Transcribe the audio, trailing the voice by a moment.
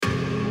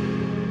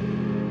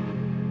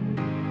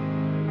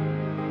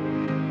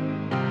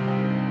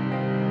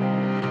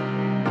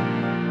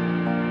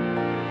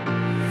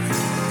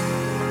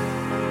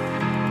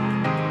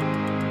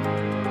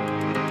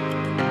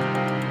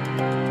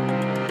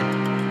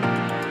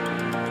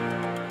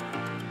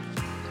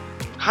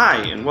Hi,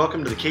 and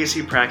welcome to the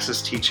KC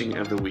Praxis Teaching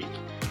of the Week.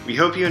 We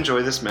hope you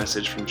enjoy this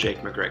message from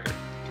Jake McGregor.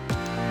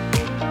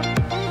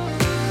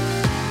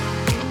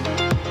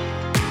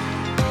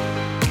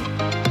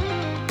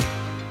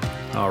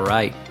 All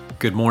right.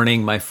 Good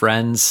morning, my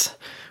friends.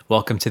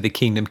 Welcome to the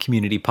Kingdom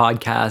Community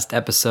Podcast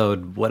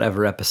episode,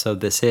 whatever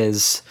episode this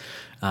is.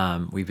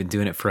 We've been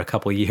doing it for a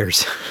couple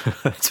years.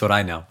 That's what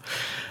I know.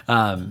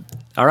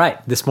 All right.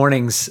 This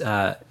morning's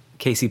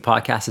KC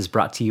Podcast is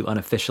brought to you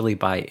unofficially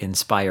by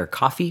Inspire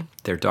Coffee,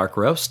 their dark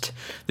roast,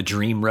 the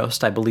Dream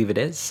Roast, I believe it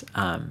is.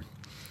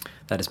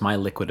 That is my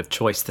liquid of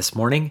choice this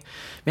morning.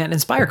 Man,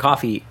 Inspire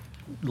Coffee,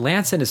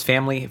 Lance and his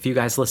family, if you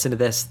guys listen to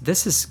this,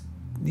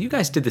 you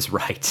guys did this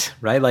right?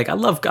 Like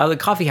the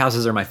coffee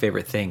houses are my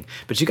favorite thing,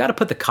 but you got to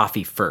put the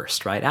coffee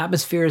first, right?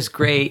 Atmosphere is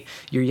great.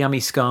 Your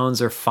yummy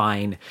scones are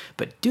fine,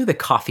 but do the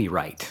coffee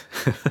right.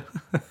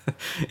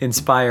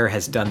 Inspire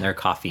has done their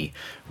coffee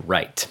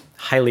right.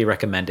 Highly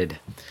recommended.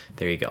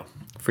 There you go.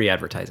 Free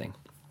advertising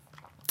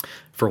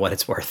for what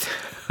it's worth.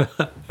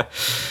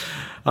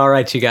 All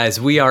right, you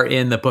guys, we are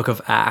in the book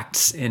of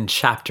Acts in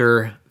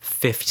chapter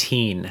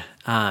 15.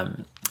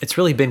 It's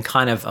really been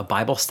kind of a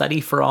Bible study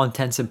for all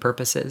intents and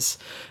purposes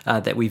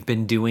that we've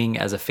been doing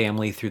as a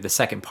family through the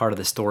second part of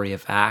the story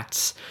of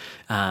Acts.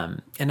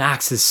 And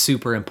Acts is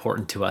super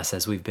important to us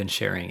as we've been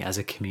sharing as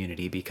a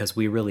community because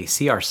we really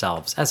see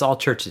ourselves, as all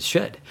churches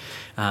should,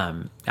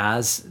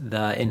 as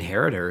the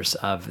inheritors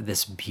of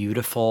this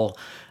beautiful,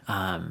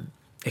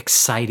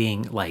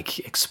 exciting,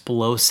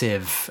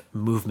 explosive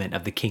movement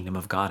of the kingdom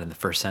of God in the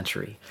first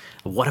century.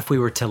 What if we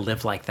were to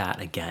live like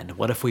that again?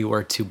 What if we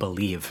were to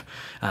believe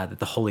that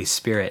the Holy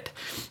Spirit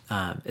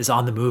is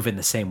on the move in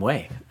the same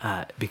way?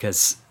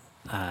 Because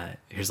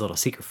here's a little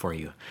secret for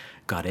you.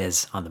 God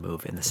is on the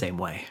move in the same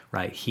way,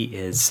 right? He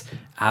is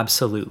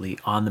absolutely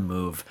on the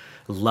move,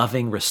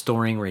 loving,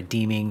 restoring,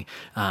 redeeming,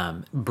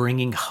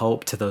 bringing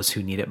hope to those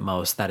who need it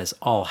most. That is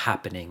all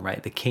happening,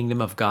 right? The kingdom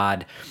of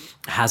God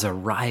has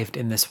arrived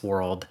in this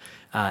world,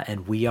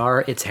 and we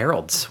are its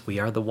heralds. We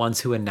are the ones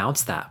who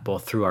announce that,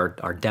 both through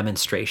our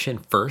demonstration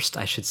first,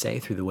 I should say,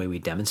 through the way we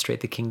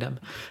demonstrate the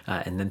kingdom,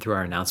 and then through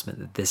our announcement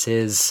that this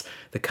is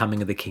the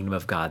coming of the kingdom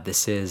of God.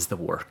 This is the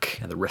work,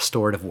 the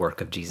restorative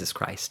work of Jesus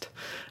Christ.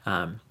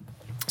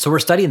 So we're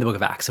studying the book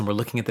of Acts, and we're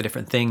looking at the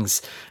different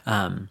things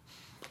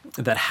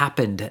that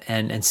happened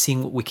and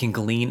seeing what we can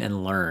glean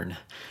and learn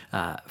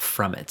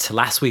from it. So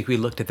last week, we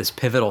looked at this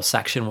pivotal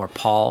section where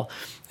Paul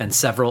and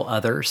several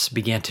others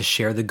began to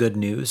share the good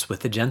news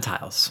with the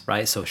Gentiles,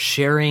 right? So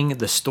sharing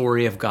the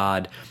story of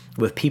God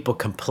with people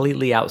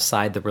completely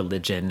outside the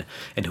religion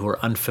and who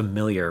are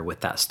unfamiliar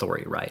with that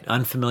story, right?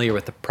 Unfamiliar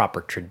with the proper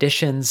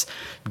traditions,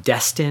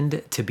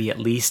 destined to be at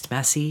least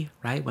messy,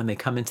 right? When they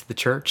come into the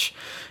church.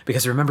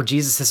 Because remember,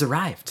 Jesus has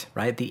arrived,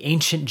 right? The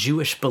ancient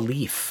Jewish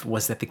belief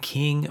was that the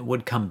king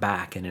would come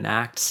back, and in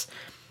Acts,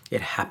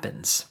 it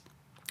happens.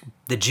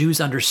 The Jews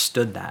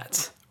understood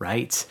that,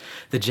 right?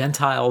 The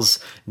Gentiles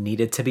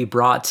needed to be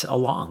brought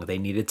along. They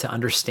needed to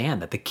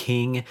understand that the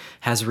king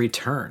has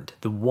returned,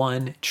 the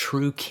one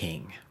true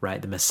king,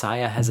 right? The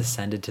Messiah has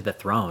ascended to the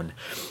throne.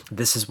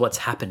 This is what's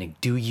happening.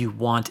 Do you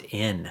want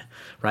in,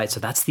 right? So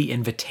that's the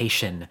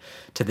invitation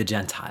to the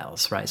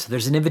Gentiles, right? So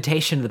there's an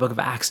invitation in the book of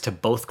Acts to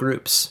both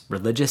groups,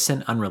 religious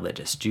and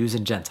unreligious, Jews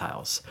and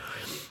Gentiles.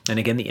 And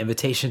again, the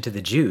invitation to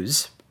the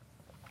Jews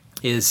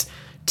is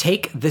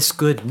take this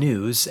good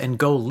news and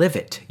go live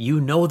it.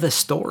 You know the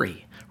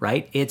story,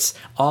 right? It's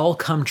all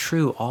come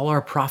true, all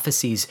our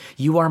prophecies.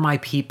 You are my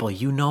people.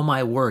 You know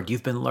my word.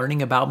 You've been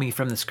learning about me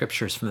from the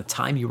scriptures from the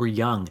time you were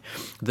young.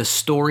 The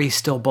story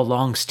still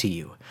belongs to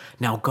you.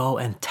 Now go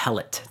and tell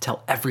it.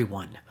 Tell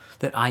everyone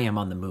that I am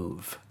on the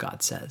move,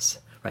 God says,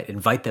 right?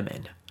 Invite them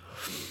in.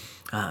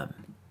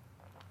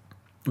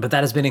 But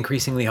that has been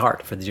increasingly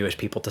hard for the Jewish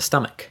people to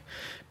stomach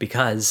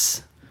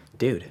because,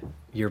 dude,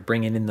 you're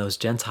bringing in those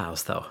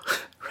Gentiles though,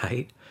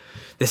 right?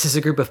 This is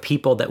a group of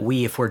people that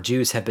we, if we're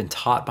Jews, have been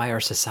taught by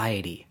our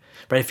society,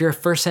 right? If you're a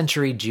first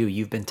century Jew,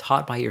 you've been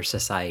taught by your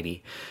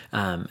society,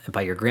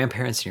 by your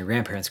grandparents and your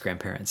grandparents'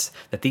 grandparents,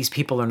 that these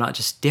people are not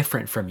just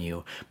different from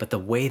you, but the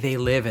way they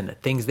live and the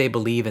things they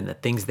believe and the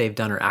things they've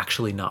done are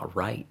actually not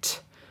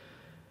right,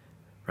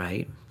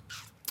 right?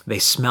 They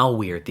smell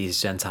weird,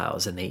 these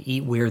Gentiles, and they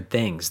eat weird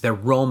things. They're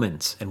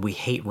Romans, and we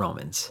hate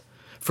Romans.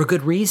 For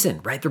good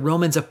reason, right? The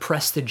Romans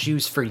oppressed the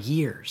Jews for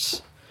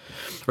years.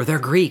 Or they're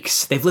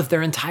Greeks. They've lived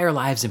their entire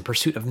lives in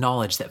pursuit of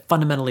knowledge that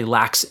fundamentally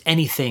lacks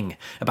anything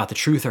about the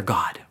truth or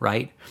God,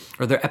 right?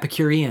 Or they're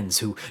Epicureans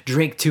who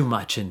drink too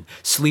much and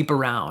sleep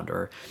around,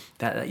 or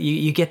that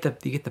you get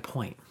the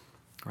point,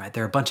 right?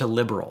 They're a bunch of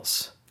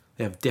liberals.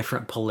 They have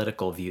different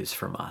political views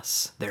from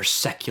us. They're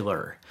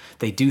secular.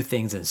 They do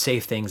things and say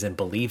things and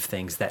believe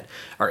things that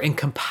are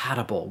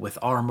incompatible with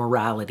our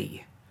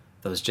morality,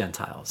 those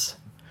Gentiles.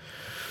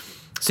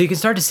 So you can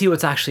start to see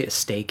what's actually at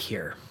stake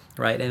here,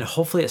 right? And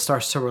hopefully it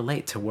starts to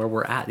relate to where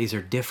we're at. These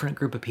are different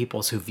group of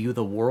peoples who view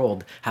the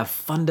world, have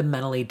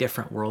fundamentally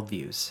different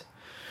worldviews.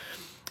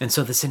 And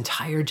so this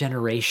entire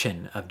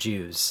generation of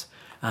Jews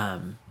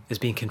is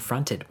being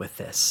confronted with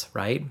this,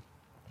 right?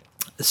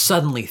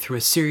 suddenly through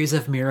a series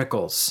of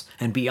miracles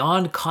and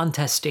beyond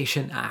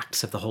contestation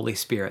acts of the Holy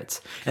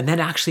Spirit. And then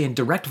actually in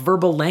direct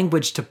verbal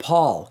language to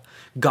Paul,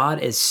 God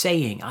is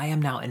saying, I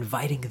am now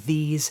inviting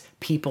these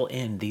people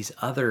in. These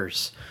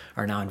others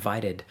are now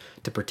invited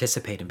to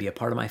participate and be a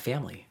part of my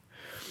family.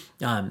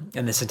 And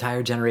this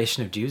entire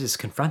generation of Jews is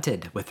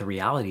confronted with the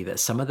reality that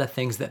some of the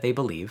things that they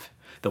believe,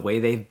 the way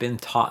they've been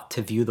taught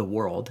to view the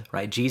world,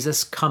 right?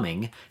 Jesus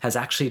coming has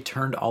actually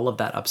turned all of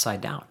that upside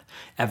down.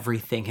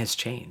 Everything has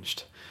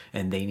changed,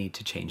 and they need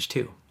to change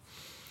too.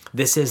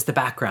 This is the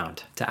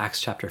background to Acts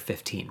chapter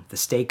 15. The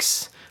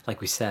stakes, like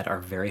we said, are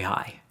very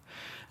high.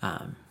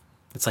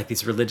 It's like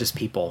these religious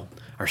people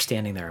are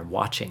standing there and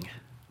watching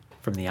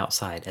from the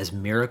outside as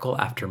miracle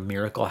after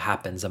miracle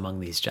happens among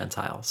these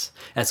Gentiles,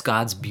 as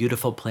God's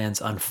beautiful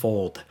plans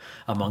unfold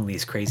among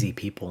these crazy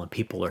people, and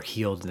people are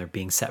healed and they're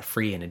being set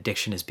free and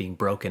addiction is being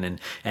broken, and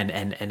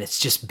it's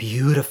just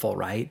beautiful,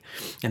 right?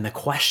 And the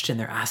question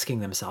they're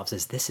asking themselves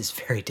is, this is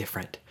very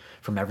different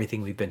from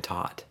everything we've been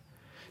taught.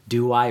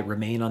 Do I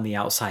remain on the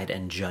outside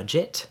and judge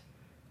it?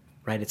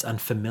 Right? It's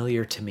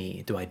unfamiliar to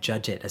me. Do I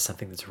judge it as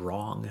something that's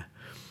wrong?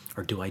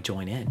 Or do I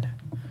join in?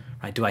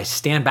 Right? Do I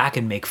stand back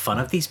and make fun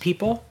of these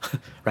people?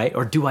 Right?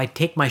 Or do I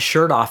take my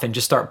shirt off and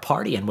just start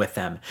partying with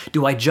them?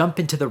 Do I jump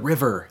into the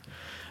river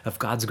of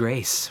God's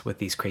grace with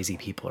these crazy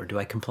people? Or do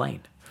I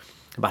complain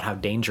about how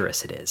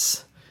dangerous it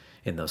is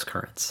in those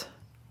currents?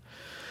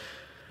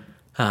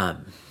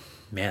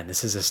 Man,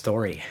 this is a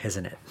story,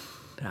 isn't it?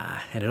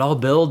 And it all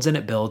builds and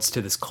it builds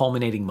to this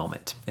culminating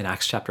moment in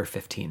Acts chapter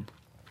 15.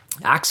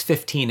 Acts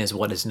 15 is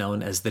what is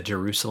known as the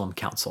Jerusalem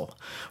Council,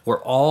 where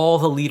all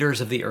the leaders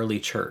of the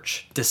early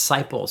church,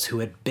 disciples who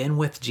had been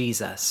with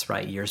Jesus,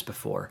 right, years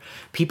before,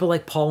 people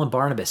like Paul and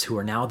Barnabas, who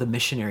are now the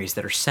missionaries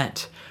that are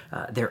sent,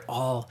 they're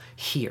all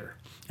here.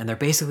 And they're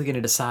basically going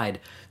to decide,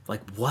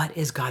 like, what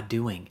is God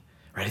doing?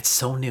 Right? It's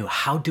so new.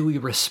 How do we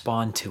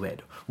respond to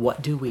it?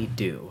 What do we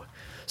do?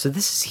 So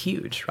this is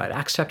huge, right?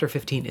 Acts chapter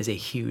 15 is a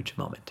huge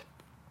moment.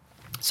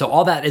 So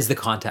all that is the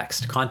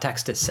context.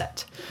 Context is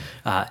set.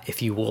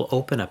 If you will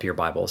open up your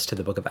Bibles to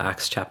the book of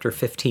Acts chapter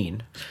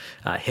 15,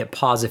 hit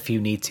pause if you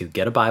need to.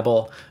 Get a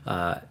Bible,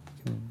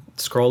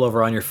 scroll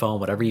over on your phone,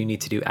 whatever you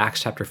need to do.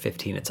 Acts chapter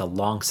 15, it's a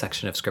long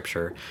section of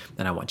scripture,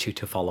 and I want you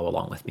to follow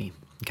along with me,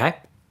 okay?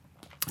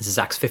 This is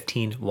Acts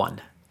 15:1.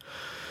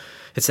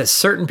 It says,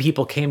 certain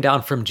people came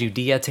down from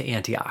Judea to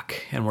Antioch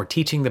and were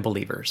teaching the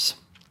believers,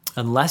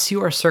 unless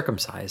you are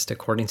circumcised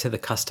according to the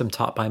custom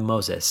taught by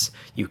Moses,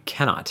 you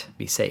cannot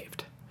be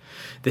saved.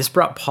 This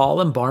brought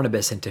Paul and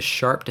Barnabas into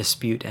sharp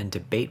dispute and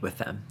debate with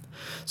them.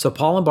 So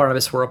Paul and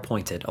Barnabas were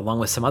appointed, along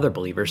with some other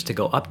believers, to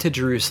go up to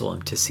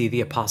Jerusalem to see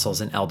the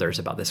apostles and elders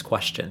about this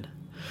question,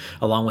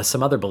 along with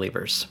some other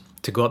believers,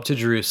 to go up to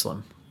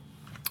Jerusalem.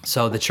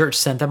 So the church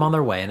sent them on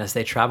their way, and as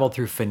they traveled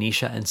through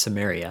Phoenicia and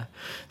Samaria,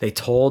 they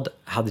told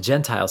how the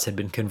Gentiles had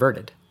been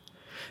converted.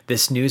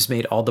 This news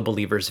made all the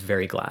believers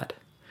very glad.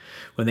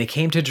 When they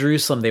came to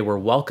Jerusalem, they were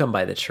welcomed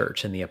by the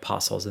church and the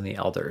apostles and the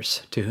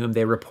elders, to whom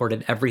they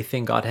reported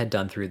everything God had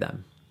done through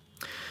them.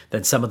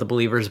 Then some of the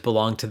believers who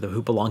belonged to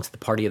the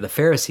party of the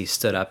Pharisees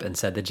stood up and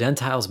said the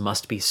Gentiles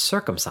must be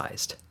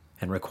circumcised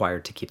and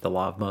required to keep the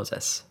law of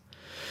Moses.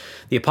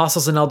 The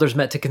apostles and elders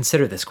met to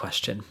consider this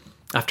question.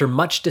 After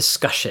much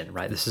discussion,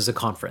 right, this is a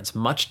conference,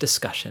 much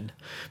discussion,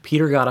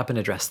 Peter got up and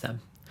addressed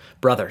them.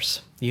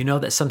 Brothers, you know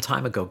that some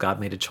time ago God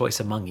made a choice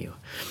among you,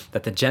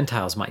 that the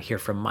Gentiles might hear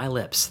from my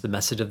lips the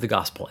message of the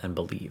gospel and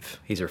believe.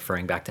 He's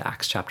referring back to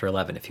Acts chapter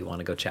 11 if you want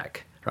to go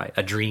check, right?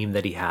 A dream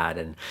that he had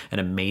and an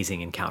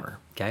amazing encounter,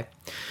 okay?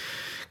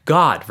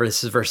 God,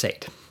 this is verse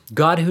 8,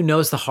 God who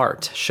knows the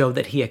heart showed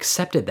that he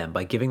accepted them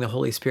by giving the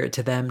Holy Spirit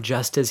to them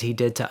just as he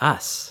did to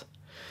us.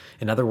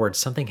 In other words,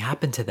 something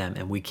happened to them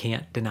and we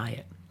can't deny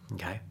it,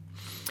 okay?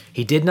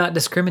 He did not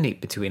discriminate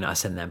between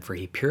us and them, for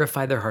he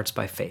purified their hearts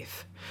by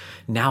faith.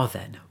 Now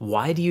then,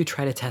 why do you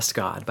try to test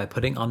God by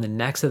putting on the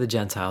necks of the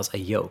Gentiles a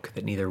yoke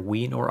that neither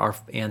we nor our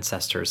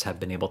ancestors have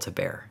been able to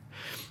bear?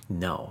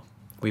 No,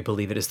 we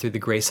believe it is through the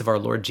grace of our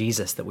Lord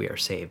Jesus that we are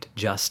saved,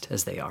 just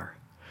as they are.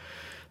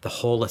 The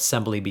whole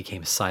assembly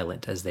became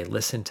silent as they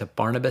listened to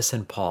Barnabas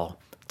and Paul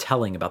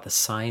telling about the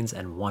signs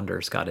and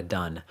wonders God had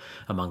done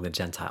among the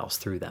Gentiles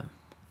through them.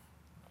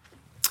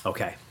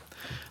 Okay,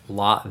 a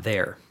lot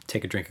there.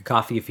 Take a drink of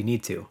coffee if you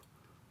need to.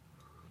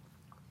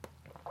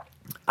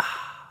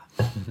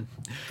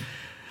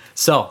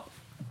 So,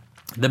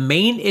 the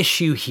main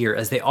issue here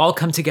as they all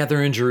come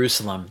together in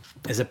Jerusalem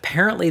is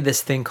apparently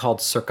this thing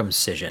called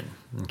circumcision,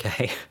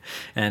 okay?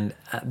 And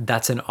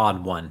that's an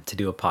odd one to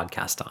do a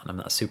podcast on. I'm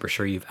not super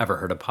sure you've ever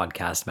heard a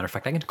podcast. Matter of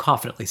fact, I can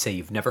confidently say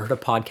you've never heard a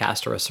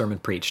podcast or a sermon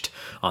preached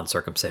on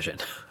circumcision,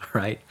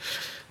 right?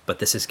 But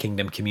this is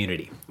Kingdom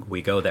Community.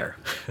 We go there.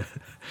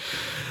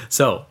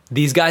 So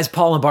these guys,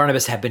 Paul and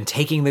Barnabas, have been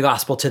taking the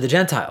gospel to the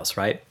Gentiles,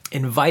 right?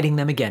 Inviting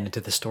them again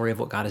into the story of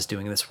what God is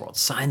doing in this world.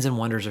 Signs and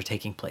wonders are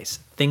taking place,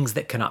 things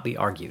that cannot be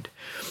argued.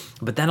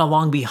 But then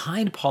along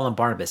behind Paul and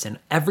Barnabas, in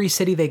every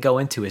city they go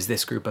into, is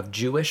this group of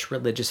Jewish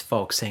religious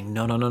folks saying,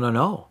 no, no, no, no,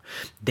 no.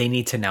 They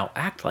need to now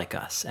act like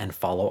us and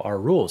follow our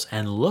rules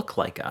and look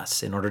like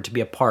us in order to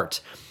be a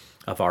part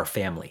of our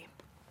family.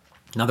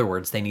 In other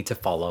words, they need to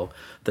follow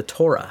the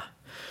Torah.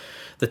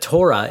 The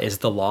Torah is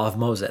the law of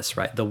Moses,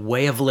 right? The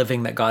way of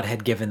living that God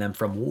had given them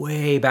from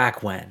way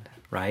back when,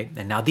 right?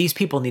 And now these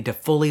people need to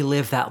fully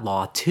live that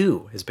law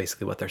too, is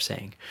basically what they're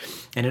saying.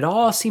 And it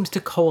all seems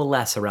to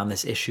coalesce around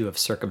this issue of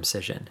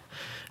circumcision.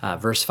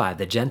 Verse 5,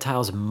 the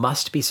Gentiles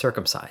must be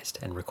circumcised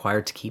and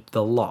required to keep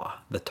the law,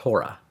 the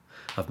Torah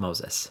of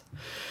Moses.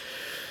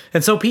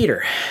 And so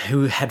Peter,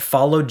 who had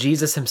followed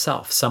Jesus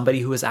himself,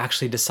 somebody who was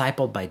actually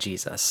discipled by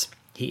Jesus,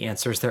 he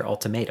answers their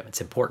ultimatum. It's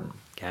important,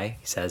 okay?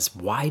 He says,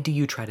 why do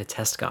you try to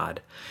test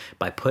God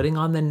by putting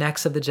on the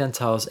necks of the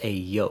Gentiles a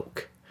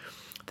yoke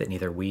that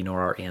neither we nor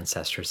our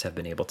ancestors have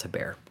been able to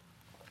bear?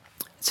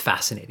 It's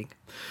fascinating.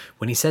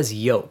 When he says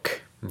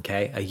yoke,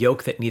 okay, a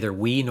yoke that neither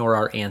we nor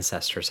our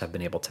ancestors have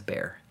been able to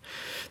bear.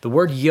 The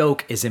word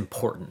yoke is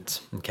important,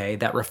 okay?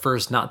 That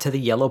refers not to the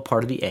yellow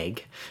part of the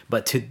egg,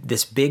 but to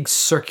this big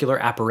circular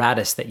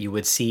apparatus that you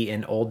would see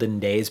in olden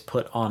days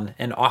put on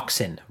an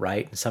oxen,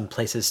 right? In some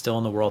places still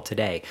in the world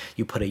today,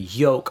 you put a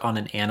yoke on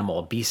an animal,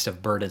 a beast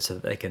of burden, so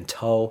that they can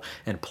tow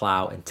and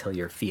plow and till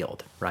your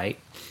field, right?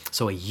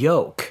 So a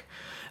yoke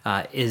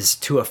is,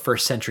 to a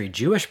first century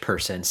Jewish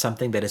person,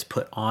 something that is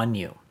put on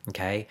you.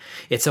 Okay,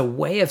 it's a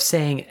way of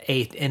saying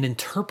an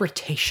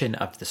interpretation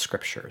of the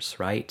scriptures,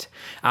 right?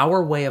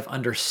 Our way of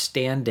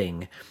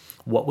understanding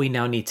what we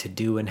now need to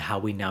do and how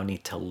we now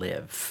need to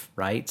live,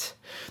 right?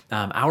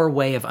 Our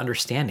way of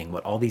understanding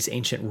what all these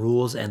ancient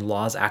rules and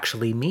laws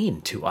actually mean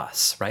to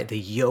us, right? The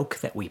yoke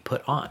that we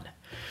put on.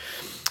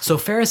 So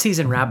Pharisees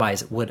and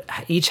rabbis would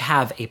each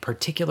have a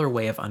particular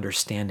way of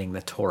understanding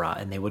the Torah,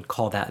 and they would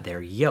call that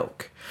their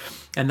yoke.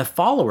 And the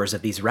followers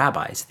of these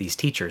rabbis, these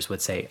teachers,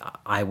 would say,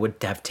 I would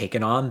have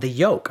taken on the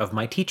yoke of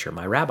my teacher,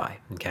 my rabbi.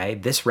 Okay,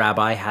 this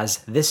rabbi has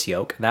this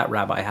yoke, that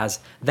rabbi has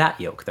that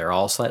yoke. They're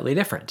all slightly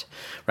different,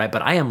 right?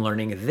 But I am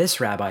learning this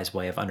rabbi's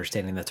way of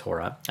understanding the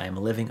Torah. I am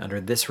living under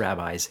this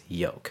rabbi's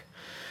yoke.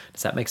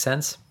 Does that make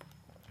sense?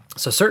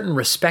 So certain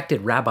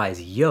respected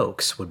rabbis'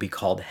 yokes would be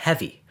called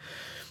heavy.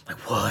 Like,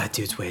 whoa, that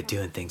dude's way of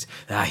doing things.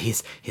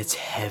 It's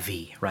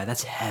heavy, right?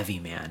 That's heavy,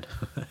 man.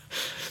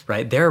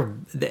 Right?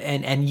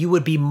 And you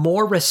would be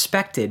more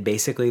respected,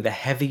 basically, the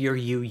heavier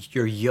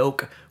your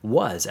yoke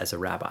was as a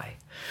rabbi.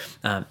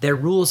 Their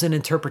rules and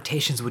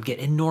interpretations would get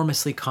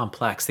enormously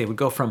complex. They would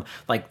go from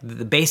like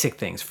the basic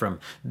things, from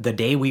the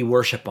day we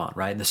worship on,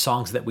 right, and the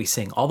songs that we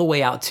sing, all the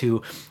way out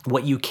to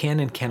what you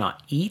can and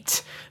cannot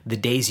eat, the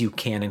days you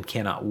can and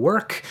cannot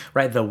work,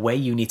 right, the way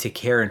you need to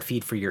care and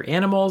feed for your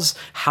animals,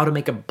 how to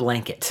make a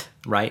blanket,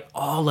 right?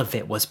 All of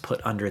it was put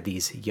under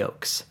these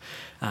yokes.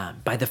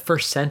 By the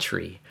first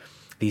century,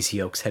 these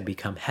yokes had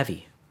become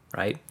heavy.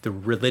 Right? The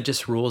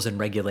religious rules and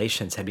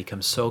regulations had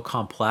become so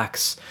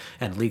complex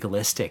and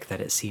legalistic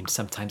that it seemed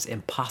sometimes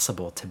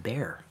impossible to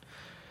bear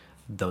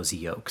those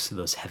yokes,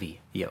 those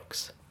heavy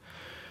yokes.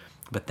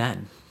 But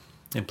then,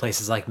 in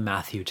places like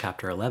Matthew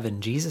chapter 11,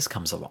 Jesus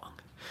comes along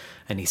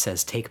and he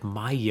says, take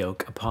my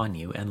yoke upon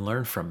you and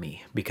learn from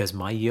me, because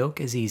my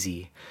yoke is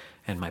easy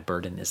and my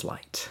burden is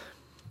light,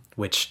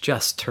 which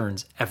just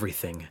turns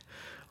everything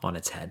on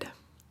its head.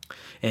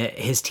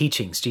 His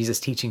teachings, Jesus'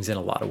 teachings in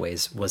a lot of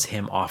ways, was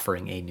him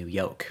offering a new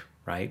yoke,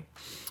 right?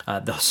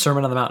 The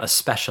Sermon on the Mount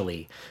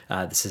especially,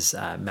 this is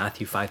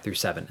Matthew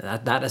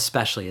 5-7, that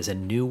especially is a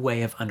new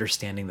way of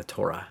understanding the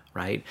Torah,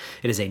 right?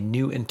 It is a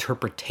new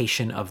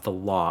interpretation of the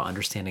law,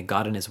 understanding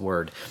God and his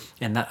word,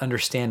 and that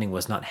understanding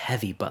was not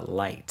heavy but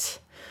light.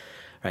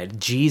 Right?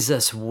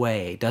 Jesus'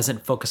 way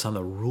doesn't focus on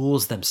the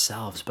rules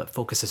themselves, but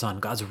focuses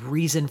on God's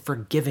reason for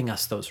giving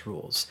us those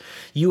rules.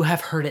 You have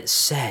heard it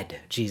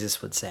said,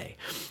 Jesus would say,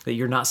 that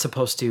you're not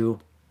supposed to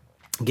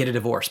get a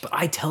divorce. But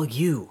I tell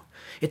you,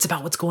 it's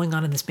about what's going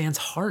on in this man's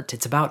heart.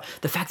 It's about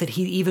the fact that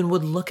he even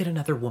would look at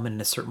another woman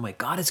in a certain way.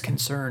 God is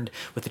concerned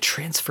with the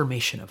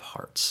transformation of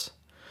hearts.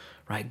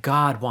 Right?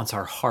 God wants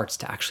our hearts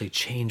to actually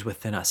change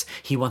within us.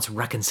 He wants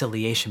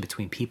reconciliation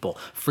between people,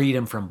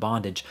 freedom from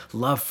bondage,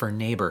 love for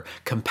neighbor,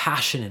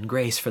 compassion and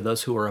grace for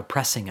those who are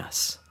oppressing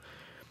us.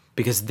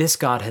 Because this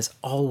God has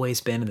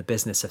always been in the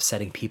business of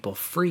setting people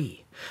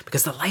free.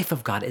 Because the life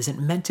of God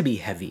isn't meant to be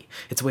heavy.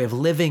 It's a way of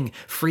living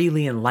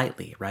freely and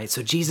lightly, right?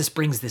 So Jesus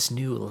brings this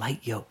new light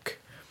yoke.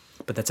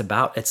 But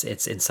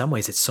it's in some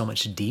ways, it's so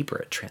much deeper.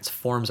 It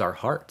transforms our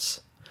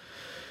hearts.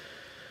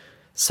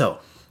 So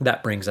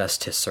that brings us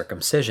to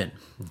circumcision,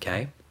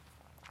 okay?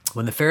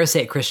 When the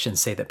Pharisaic Christians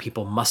say that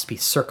people must be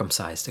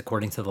circumcised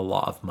according to the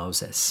law of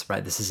Moses,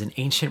 right? This is an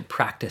ancient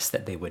practice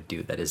that they would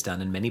do that is done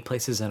in many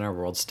places in our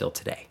world still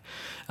today.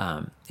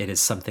 It is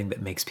something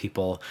that makes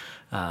people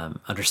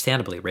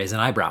understandably raise an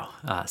eyebrow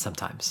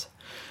sometimes.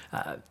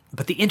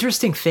 But the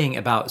interesting thing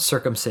about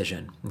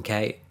circumcision,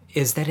 okay,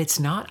 is that it's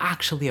not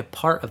actually a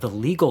part of the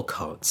legal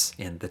codes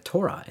in the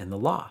Torah, in the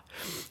law.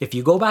 If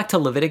you go back to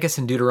Leviticus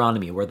and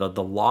Deuteronomy, where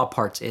the law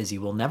parts is,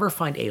 you will never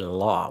find a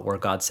law where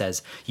God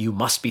says, you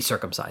must be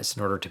circumcised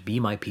in order to be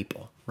my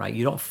people, right?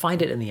 You don't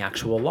find it in the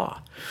actual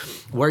law.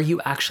 Where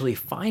you actually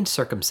find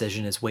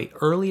circumcision is way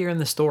earlier in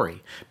the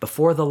story,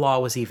 before the law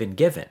was even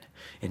given,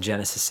 in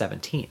Genesis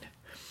 17.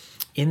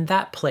 In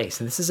that place,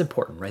 and this is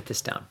important, write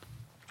this down.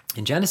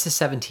 In Genesis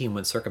 17,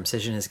 when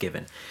circumcision is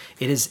given,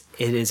 it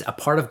is a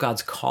part of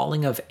God's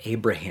calling of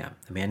Abraham,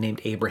 a man named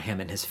Abraham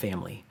and his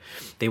family.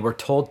 They were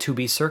told to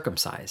be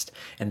circumcised,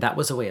 and that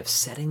was a way of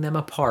setting them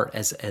apart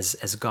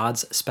as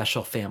God's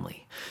special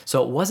family.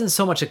 So it wasn't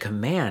so much a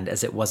command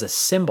as it was a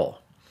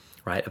symbol,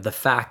 right, of the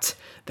fact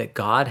that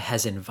God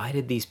has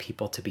invited these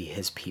people to be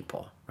his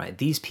people, right?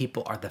 These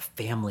people are the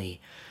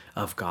family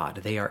of God.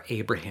 They are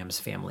Abraham's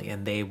family,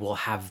 and they will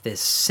have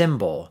this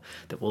symbol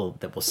that will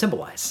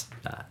symbolize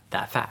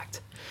that fact.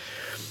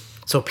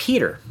 So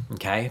Peter,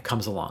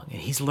 comes along,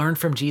 and he's learned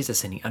from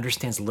Jesus, and he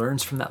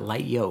learns from that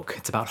light yoke.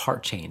 It's about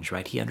heart change,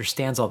 right? He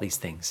understands all these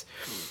things.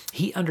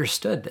 He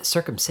understood that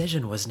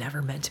circumcision was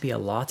never meant to be a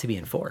law to be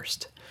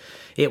enforced.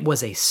 It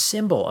was a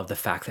symbol of the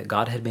fact that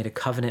God had made a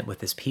covenant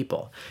with his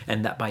people,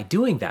 and that by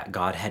doing that,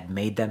 God had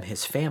made them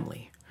his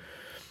family.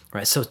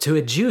 Right? So to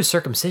a Jew,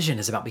 circumcision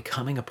is about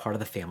becoming a part of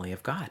the family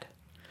of God.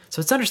 So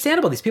it's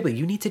understandable, these people,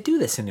 you need to do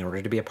this in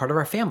order to be a part of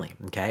our family,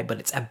 But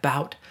it's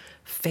about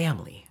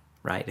family,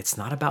 right? It's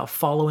not about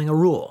following a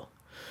rule.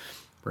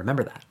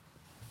 Remember that.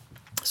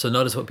 So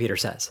notice what Peter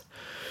says.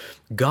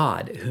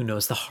 God, who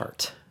knows the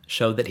heart,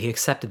 showed that he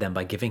accepted them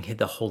by giving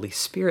the Holy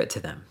Spirit to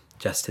them,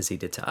 just as he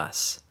did to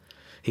us.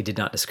 He did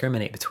not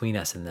discriminate between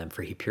us and them,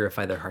 for he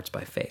purified their hearts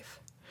by faith.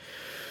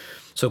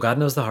 So God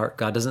knows the heart.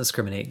 God doesn't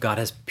discriminate. God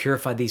has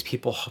purified these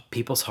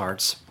people's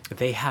hearts.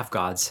 They have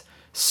God's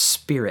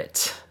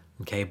Spirit.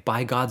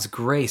 By God's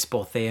grace,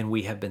 both they and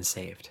we have been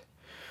saved.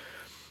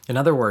 In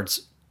other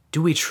words,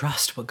 do we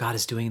trust what God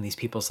is doing in these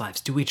people's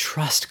lives? Do we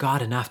trust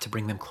God enough to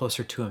bring them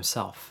closer to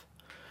himself?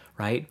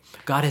 Right?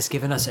 God has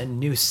given us a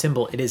new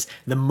symbol. It is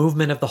the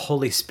movement of the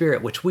Holy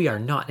Spirit, which we are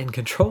not in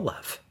control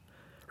of.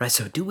 Right?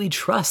 So do we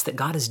trust that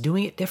God is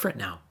doing it different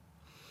now?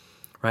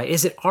 Right?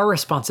 Is it our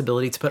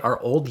responsibility to put our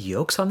old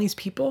yokes on these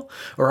people?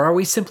 Or are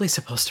we simply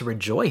supposed to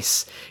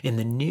rejoice in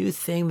the new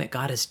thing that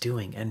God is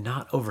doing and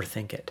not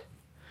overthink it?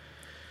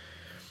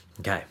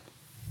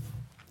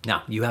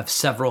 Now, you have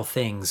several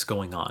things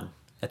going on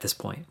at this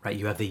point, right?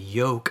 You have the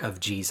yoke of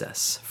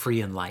Jesus,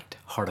 free and light,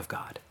 heart of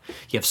God.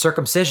 You have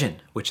circumcision,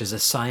 which is a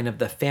sign of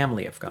the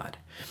family of God.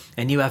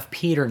 And you have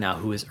Peter now,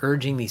 who is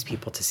urging these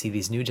people to see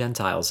these new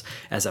Gentiles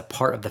as a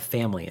part of the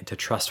family and to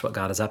trust what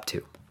God is up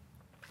to.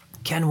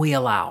 Can we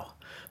allow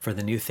for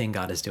the new thing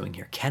God is doing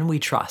here? Can we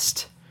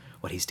trust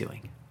what he's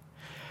doing?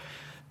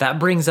 That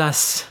brings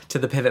us to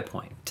the pivot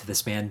point, to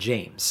this man,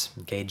 James.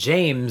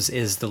 James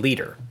is the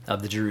leader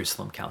of the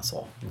Jerusalem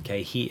Council.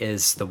 He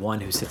is the one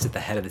who sits at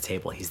the head of the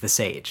table. He's the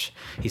sage.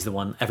 He's the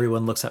one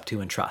everyone looks up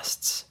to and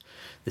trusts.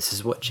 This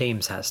is what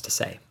James has to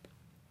say.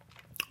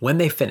 When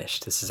they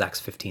finished, this is Acts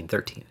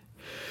 15:13.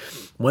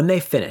 When they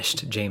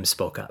finished, James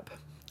spoke up.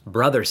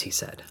 Brothers, he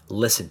said,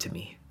 listen to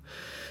me.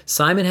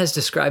 Simon has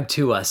described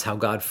to us how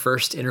God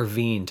first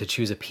intervened to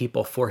choose a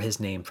people for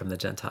his name from the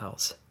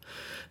Gentiles.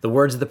 The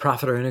words of the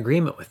prophet are in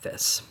agreement with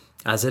this.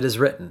 As it is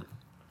written.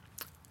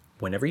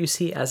 Whenever you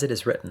see as it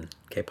is written,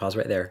 pause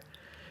right there.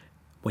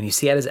 When you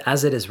see it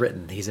as it is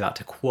written, he's about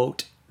to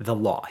quote the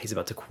law. He's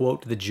about to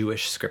quote the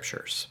Jewish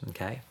scriptures,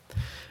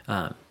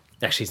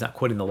 Actually, he's not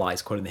quoting the law,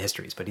 he's quoting the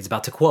histories, but he's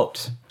about to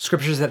quote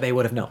scriptures that they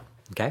would have known,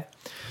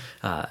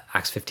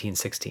 Acts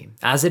 15:16.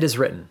 As it is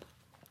written,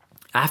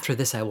 after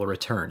this I will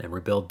return and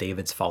rebuild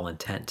David's fallen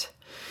tent.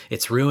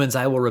 Its ruins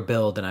I will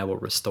rebuild and I will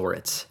restore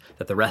it,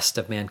 that the rest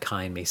of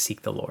mankind may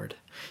seek the Lord,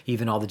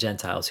 even all the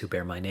Gentiles who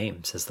bear my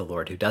name, says the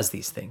Lord who does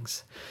these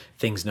things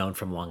known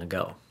from long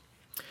ago.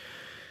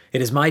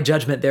 It is my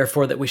judgment,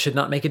 therefore, that we should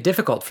not make it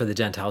difficult for the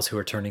Gentiles who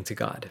are turning to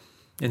God.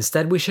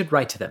 Instead, we should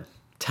write to them,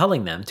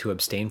 telling them to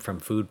abstain from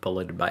food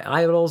polluted by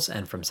idols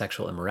and from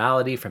sexual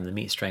immorality, from the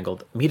meat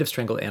of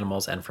strangled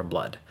animals, and from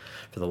blood.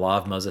 For the law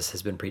of Moses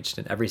has been preached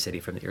in every city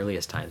from the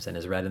earliest times and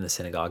is read in the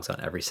synagogues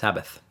on every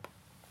Sabbath.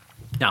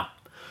 Now,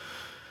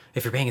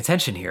 if you're paying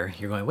attention here,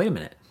 you're going, wait a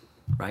minute,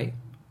 right?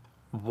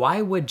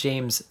 Why would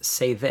James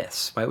say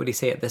this? Why would he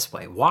say it this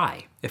way?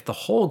 Why? If the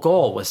whole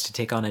goal was to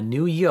take on a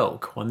new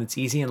yoke, one that's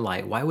easy and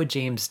light, why would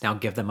James now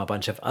give them a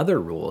bunch of other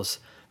rules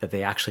that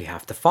they actually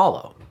have to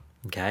follow?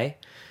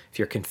 If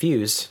you're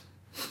confused,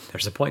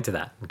 there's a point to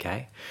that,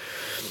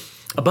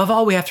 Above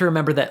all, we have to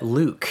remember that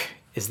Luke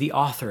is the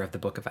author of the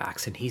book of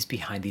Acts, and he's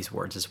behind these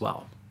words as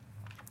well.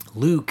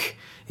 Luke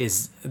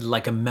is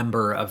like a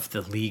member of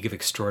the League of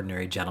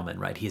Extraordinary Gentlemen,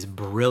 right? He is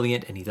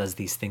brilliant and he does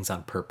these things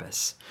on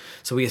purpose.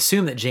 So we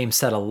assume that James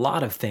said a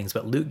lot of things,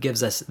 but Luke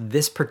gives us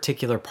this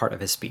particular part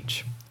of his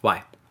speech.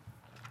 Why?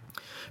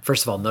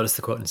 First of all, notice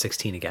the quote in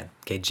 16 again.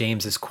 Okay,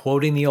 James is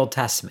quoting the Old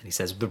Testament. He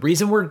says, the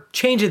reason we're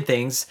changing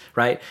things,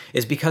 right,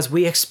 is because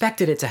we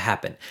expected it to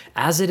happen.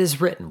 As it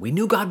is written, we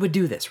knew God would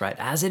do this, right?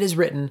 As it is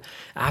written,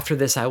 after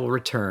this I will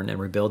return and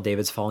rebuild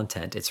David's fallen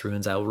tent. Its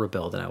ruins I will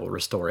rebuild and I will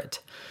restore it,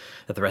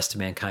 that the rest of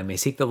mankind may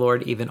seek the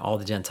Lord, even all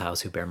the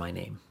Gentiles who bear my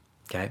name.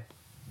 Okay?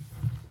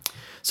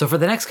 So for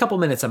the next couple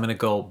minutes, I'm going to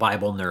go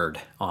Bible nerd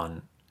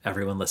on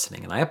everyone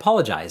listening. And I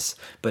apologize,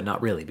 but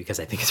not really, because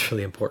I think it's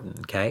really important,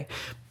 okay?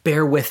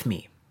 Bear with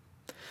me.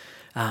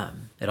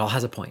 It all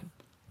has a point.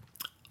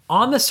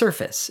 On the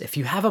surface, if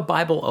you have a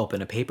Bible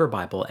open, a paper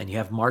Bible, and you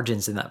have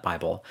margins in that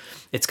Bible,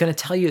 it's going to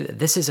tell you that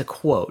this is a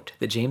quote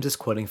that James is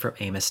quoting from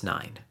Amos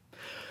 9.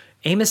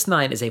 Amos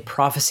 9 is a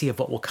prophecy of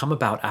what will come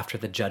about after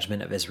the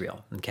judgment of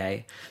Israel,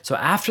 okay? So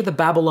after the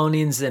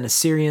Babylonians and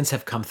Assyrians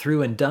have come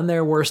through and done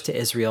their worst to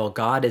Israel,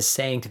 God is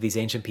saying to these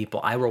ancient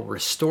people, I will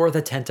restore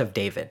the tent of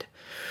David.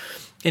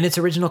 In its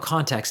original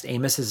context,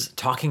 Amos is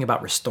talking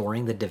about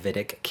restoring the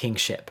Davidic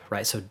kingship,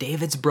 right? So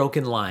David's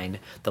broken line,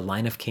 the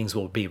line of kings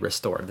will be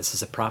restored. This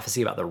is a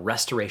prophecy about the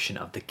restoration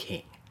of the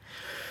king.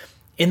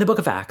 In the book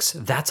of Acts,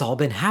 that's all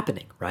been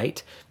happening,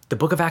 right? The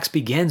book of Acts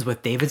begins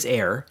with David's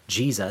heir,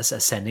 Jesus,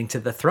 ascending to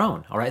the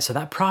throne, all right? So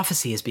that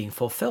prophecy is being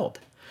fulfilled.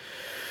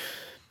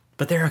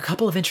 But there are a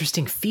couple of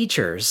interesting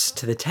features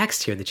to the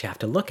text here that you have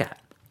to look at.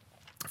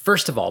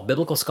 First of all,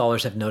 biblical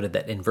scholars have noted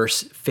that in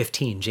verse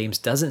 15, James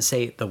doesn't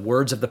say the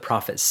words of the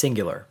prophets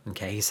singular,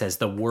 okay? He says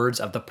the words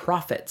of the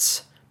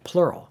prophets,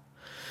 plural.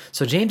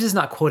 So James is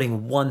not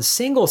quoting one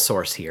single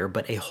source here,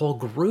 but a whole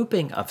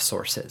grouping of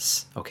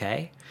sources,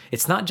 okay?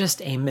 It's not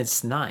just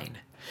Amos 9.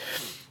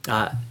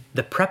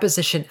 The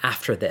preposition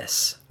after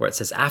this, where it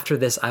says, after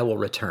this I will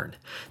return,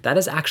 that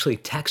is actually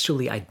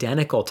textually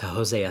identical to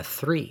Hosea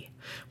 3,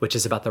 which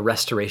is about the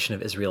restoration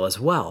of Israel as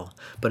well,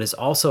 but is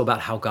also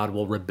about how God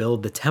will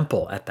rebuild the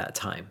temple at that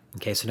time.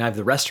 Okay, so now I have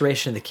the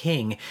restoration of the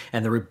king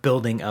and the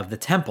rebuilding of the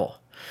temple.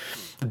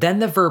 Then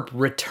the verb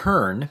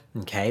return,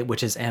 okay,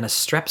 which is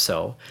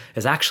anastrepso,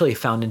 is actually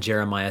found in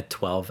Jeremiah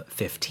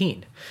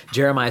 12:15.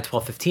 Jeremiah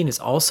 12:15 is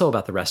also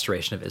about the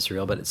restoration of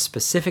Israel, but it's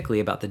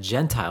specifically about the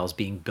Gentiles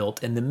being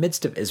built in the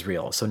midst of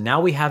Israel. So now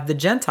we have the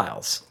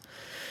Gentiles.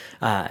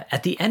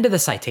 At the end of the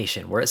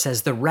citation, where it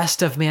says, the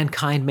rest of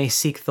mankind may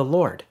seek the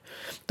Lord,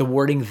 the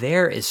wording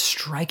there is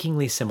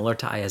strikingly similar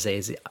to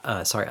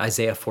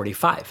Isaiah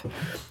 45,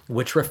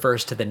 which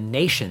refers to the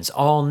nations,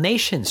 all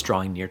nations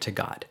drawing near to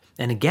God,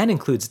 and again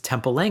includes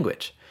temple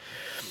language.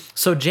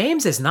 So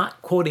James is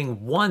not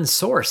quoting one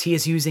source. He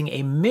is using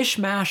a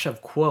mishmash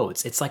of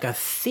quotes. It's like a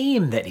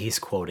theme that he's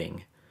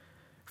quoting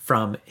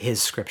from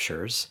his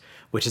scriptures,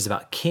 which is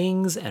about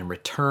kings and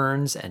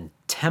returns and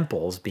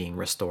temples being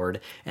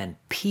restored and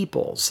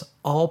peoples,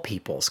 all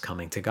peoples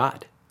coming to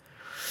God.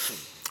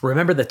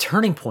 Remember, the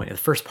turning point of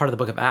the first part of the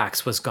book of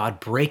Acts was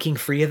God breaking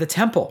free of the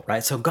temple,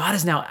 right? So God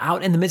is now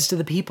out in the midst of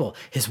the people.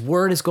 His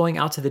word is going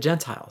out to the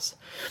Gentiles.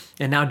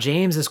 And now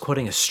James is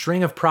quoting a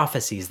string of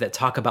prophecies that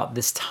talk about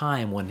this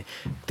time when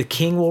the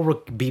king will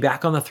be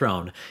back on the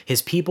throne,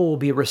 his people will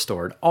be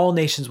restored, all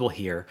nations will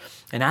hear,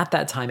 and at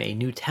that time a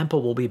new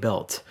temple will be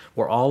built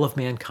where all of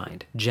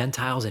mankind,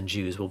 Gentiles and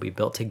Jews, will be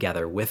built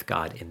together with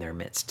God in their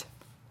midst.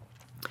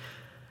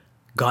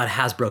 God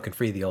has broken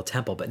free of the old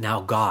temple, but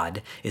now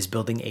God is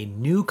building a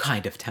new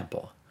kind of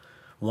temple,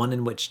 one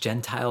in which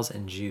Gentiles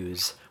and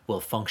Jews will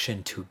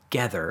function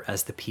together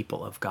as the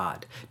people of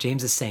God.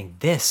 James is saying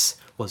this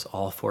was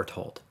all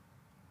foretold,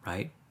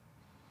 right?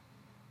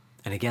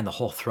 And again, the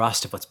whole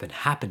thrust of what's been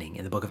happening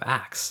in the book of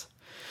Acts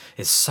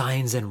is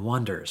signs and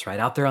wonders, right?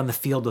 Out there on the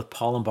field with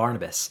Paul and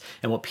Barnabas,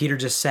 and what Peter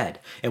just said,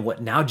 and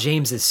what now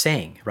James is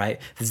saying, right,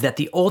 is that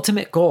the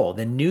ultimate goal,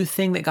 the new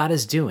thing that God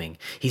is doing,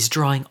 he's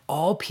drawing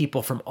all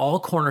people from all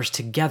corners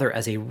together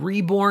as a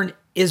reborn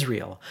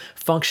Israel,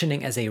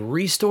 functioning as a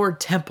restored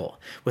temple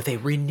with a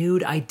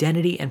renewed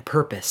identity and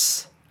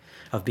purpose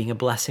of being a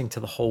blessing to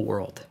the whole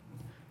world,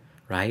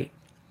 right?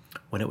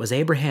 When it was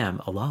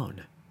Abraham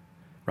alone,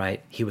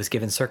 right? He was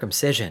given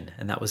circumcision,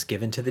 and that was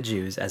given to the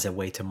Jews as a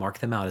way to mark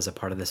them out as a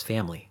part of this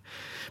family.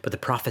 But the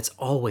prophets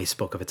always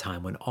spoke of a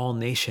time when all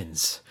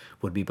nations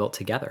would be built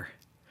together.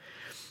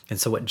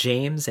 And so what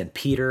James and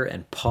Peter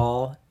and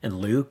Paul and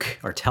Luke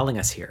are telling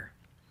us here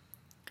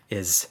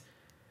is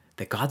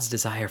that God's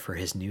desire for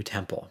his new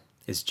temple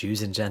is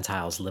Jews and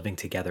Gentiles living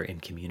together in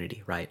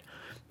community, right?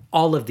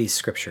 All of these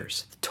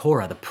scriptures, the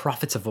Torah, the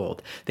prophets of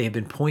old, they have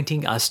been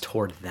pointing us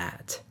toward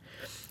that.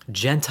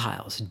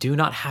 Gentiles do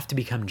not have to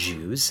become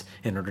Jews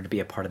in order to be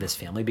a part of this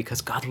family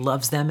because God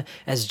loves them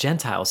as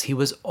Gentiles. He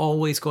was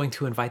always going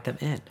to invite them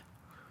in.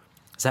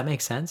 Does that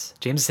make sense?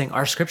 James is saying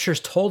our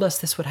scriptures told us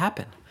this would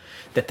happen,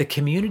 that the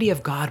community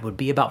of God would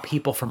be about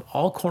people from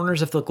all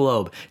corners of the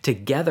globe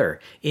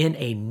together in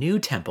a new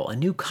temple, a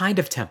new kind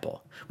of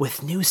temple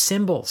with new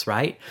symbols,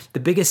 right? The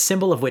biggest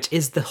symbol of which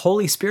is the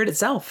Holy Spirit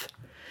itself.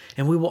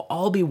 And we will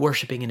all be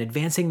worshiping and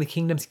advancing the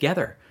kingdom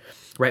together.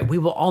 Right? We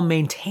will all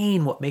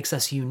maintain what makes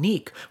us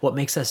unique, what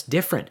makes us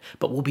different,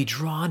 but we'll be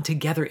drawn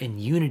together in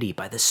unity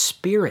by the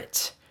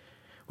Spirit,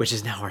 which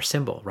is now our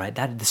symbol, right?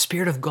 That the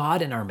Spirit of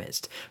God in our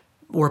midst,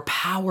 we're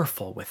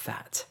powerful with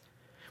that.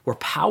 We're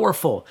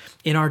powerful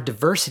in our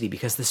diversity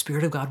because the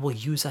Spirit of God will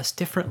use us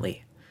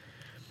differently,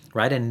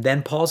 right? And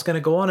then Paul's going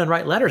to go on and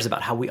write letters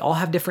about how we all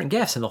have different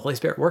gifts and the Holy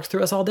Spirit works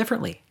through us all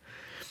differently.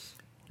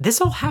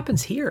 This all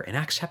happens here in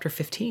Acts chapter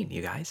 15,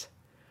 you guys.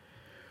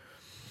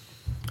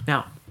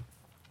 Now,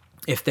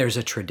 if there's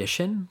a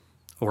tradition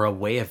or a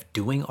way of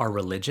doing our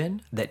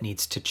religion that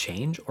needs to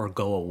change or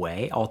go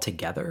away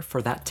altogether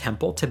for that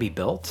temple to be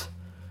built,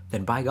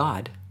 then by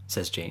God,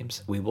 says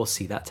James, we will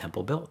see that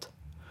temple built,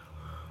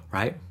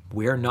 right?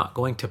 We are not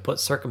going to put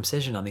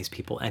circumcision on these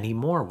people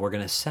anymore. We're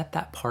going to set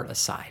that part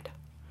aside.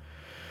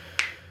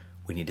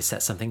 We need to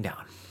set something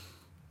down.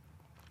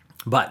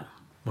 But,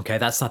 okay,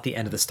 that's not the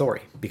end of the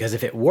story. Because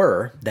if it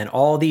were, then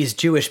all these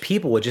Jewish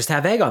people would just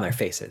have egg on their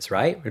faces,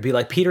 right? It'd be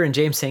like Peter and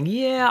James saying,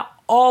 yeah,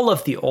 all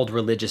of the old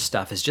religious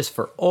stuff is just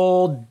for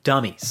old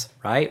dummies,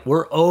 right?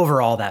 We're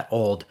over all that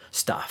old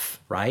stuff,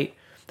 right?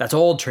 That's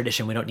old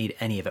tradition. We don't need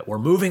any of it. We're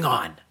moving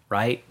on,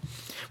 right?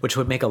 Which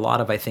would make a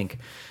lot of, I think,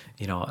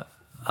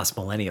 us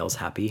millennials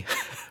happy,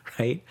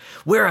 right?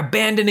 We're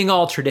abandoning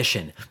all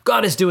tradition.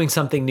 God is doing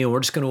something new. We're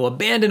just going to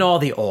abandon all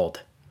the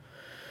old.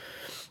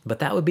 But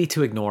that would be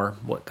to ignore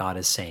what God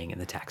is saying in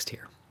the text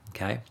here,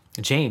 okay?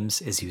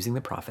 James is using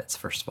the prophets,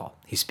 first of all.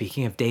 He's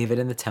speaking of David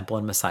and the temple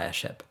and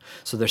messiahship.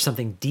 So there's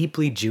something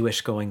deeply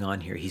Jewish going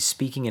on here. He's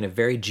speaking in a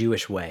very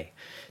Jewish way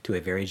to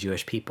a very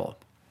Jewish people.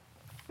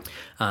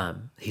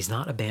 He's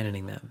not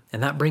abandoning them.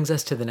 And that brings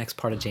us to the next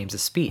part of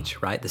James's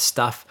speech, right?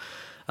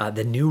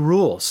 The new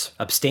rules: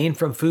 abstain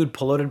from food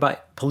polluted by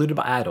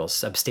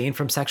idols, abstain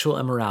from sexual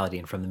immorality,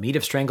 and from the meat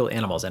of strangled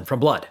animals, and from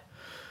blood.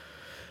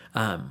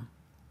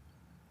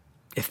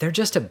 If they're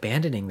just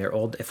abandoning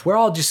if we're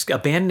all just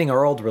abandoning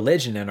our old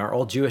religion and our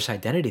old Jewish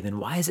identity, then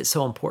why is it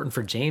so important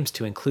for James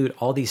to include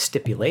all these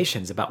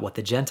stipulations about what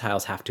the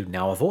Gentiles have to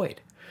now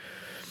avoid?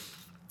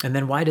 And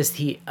then why does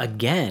he,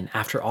 again,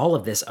 after all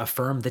of this,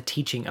 affirm the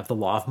teaching of the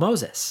law of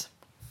Moses?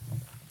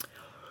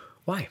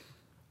 Why?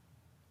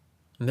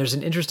 And there's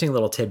an interesting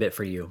little tidbit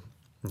for you,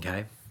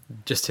 okay,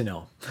 just to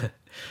know.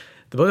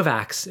 The book of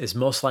Acts is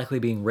most likely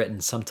being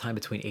written sometime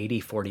between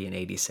AD 40 and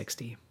AD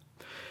 60.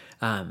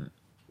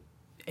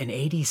 In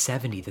AD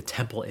 70, the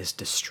temple is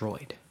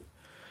destroyed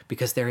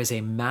because there is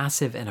a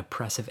massive and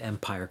oppressive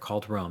empire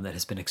called Rome that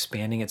has been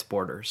expanding its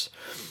borders.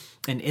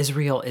 And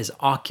Israel is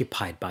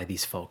occupied by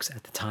these folks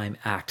at the time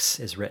Acts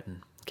is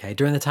written. Okay,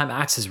 during the time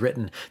Acts is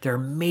written, there are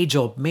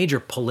major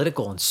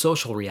political and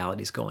social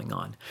realities going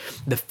on.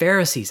 The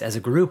Pharisees as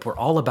a group were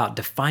all about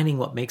defining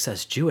what makes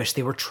us Jewish.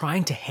 They were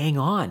trying to hang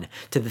on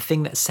to the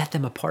thing that set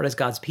them apart as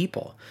God's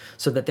people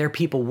so that their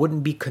people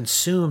wouldn't be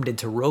consumed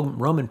into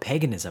Roman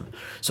paganism.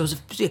 So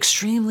it's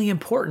extremely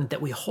important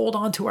that we hold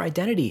on to our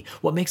identity,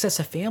 what makes us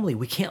a family.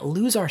 We can't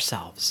lose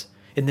ourselves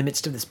in the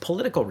midst of this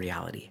political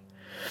reality.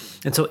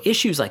 And so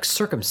issues like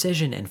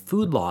circumcision and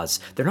food laws,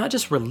 they're not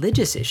just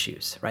religious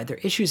issues, right? They're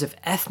issues of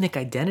ethnic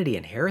identity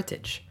and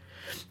heritage.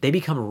 They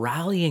become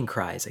rallying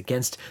cries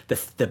against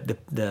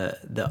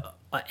the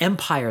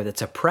empire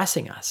that's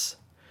oppressing us.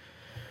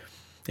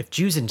 If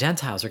Jews and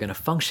Gentiles are going to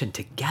function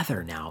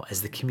together now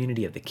as the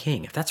community of the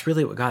King, if that's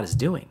really what God is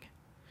doing,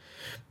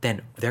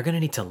 then they're going to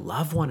need to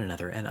love one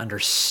another and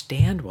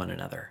understand one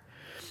another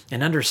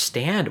and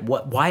understand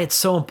why it's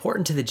so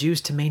important to the Jews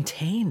to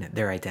maintain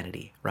their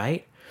identity,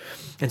 right?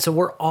 And so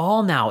we're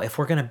all now, if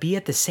we're going to be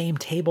at the same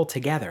table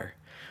together,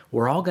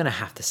 we're all going to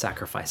have to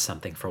sacrifice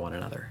something for one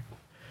another.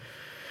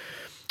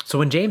 So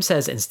when James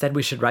says, instead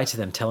we should write to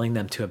them, telling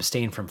them to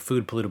abstain from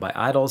food polluted by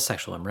idols,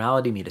 sexual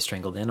immorality, meat of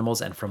strangled animals,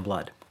 and from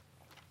blood.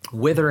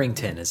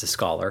 Witherington is a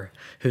scholar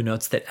who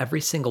notes that every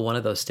single one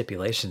of those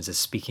stipulations is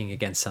speaking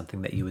against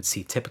something that you would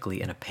see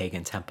typically in a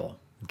pagan temple,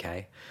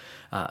 okay?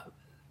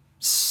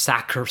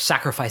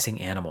 Sacrificing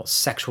animals,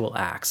 sexual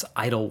acts,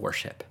 idol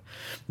worship.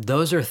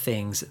 Those are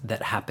things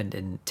that happened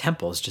in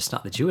temples, just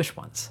not the Jewish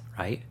ones,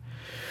 right?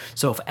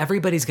 So if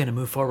everybody's going to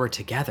move forward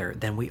together,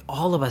 then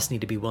all of us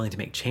need to be willing to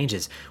make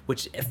changes,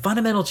 which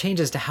fundamental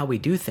changes to how we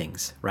do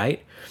things,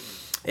 right?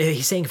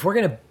 He's saying if we're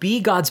going to be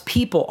God's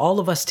people, all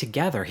of us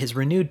together, his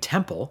renewed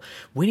temple,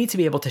 we need to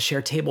be able to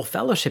share table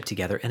fellowship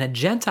together. And a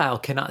Gentile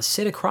cannot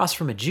sit across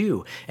from a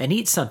Jew and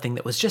eat something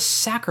that was just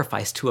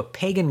sacrificed to a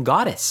pagan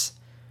goddess,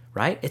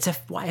 right? It's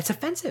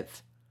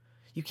offensive.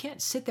 You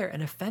can't sit there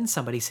and offend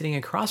somebody sitting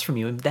across from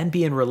you and then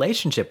be in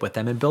relationship with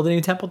them and build a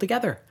new temple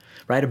together,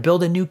 right? Or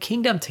build a new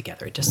kingdom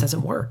together. It just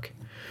doesn't work,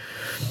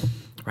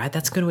 right?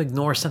 That's going to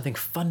ignore something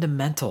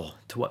fundamental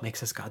to what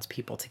makes us God's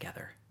people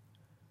together.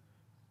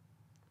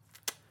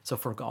 So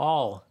if we're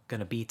all going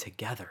to be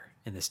together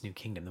in this new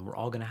kingdom, then we're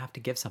all going to have to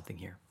give something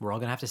here. We're all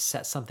going to have to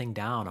set something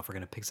down if we're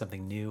going to pick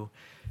something new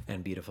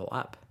and beautiful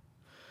up.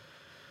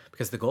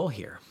 Because the goal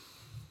here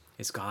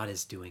is God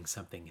is doing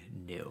something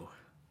new.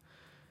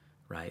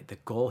 Right? The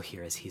goal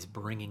here is he's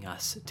bringing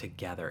us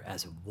together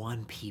as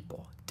one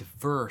people,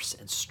 diverse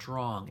and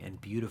strong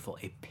and beautiful,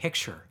 a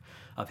picture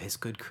of his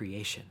good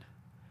creation,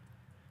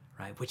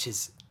 right? Which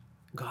is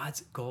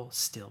God's goal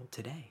still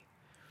today.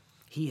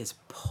 He is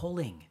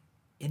pulling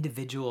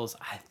individuals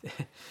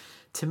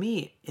to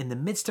me, in the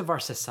midst of our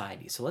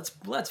society, so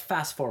let's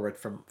fast forward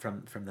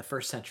from the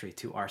first century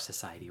to our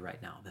society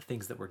right now, the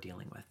things that we're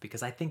dealing with,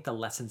 because I think the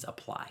lessons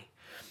apply.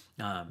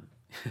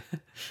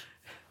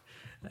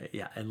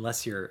 Yeah,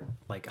 unless you're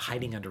like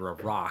hiding under a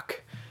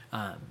rock,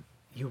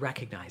 you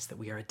recognize that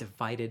we are a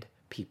divided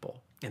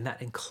people, and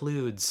that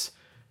includes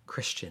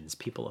Christians,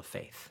 people of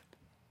faith.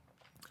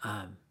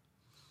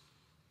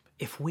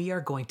 If we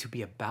are going to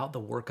be about the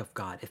work of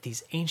God, if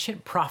these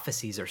ancient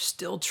prophecies are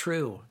still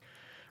true,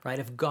 right?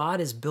 If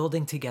God is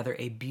building together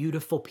a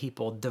beautiful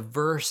people,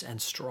 diverse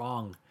and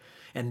strong,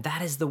 and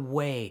that is the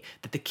way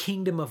that the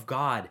kingdom of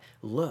God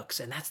looks,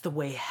 and that's the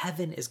way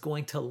heaven is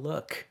going to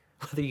look,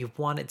 whether you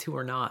want it to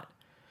or not,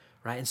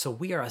 right? And so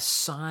we are a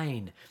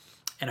sign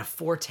and a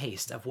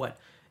foretaste of what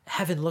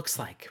heaven looks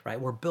like, right?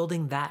 We're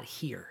building that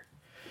here.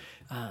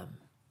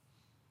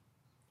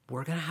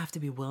 We're going to have to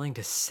be willing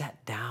to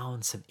set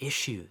down some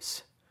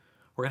issues.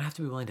 We're going to have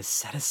to be willing to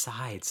set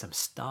aside some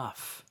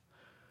stuff,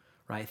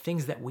 right?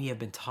 Things that we have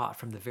been taught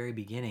from the very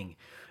beginning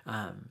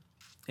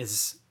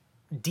is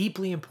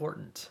deeply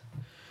important.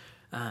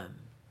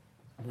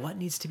 What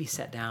needs to be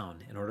set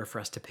down in order for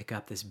us to pick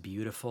up this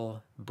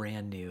beautiful,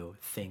 brand new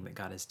thing that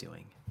God is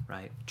doing,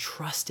 right?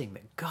 Trusting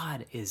that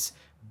God is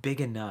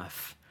big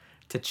enough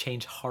to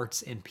change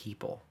hearts in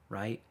people,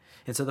 right?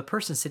 And so the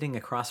person sitting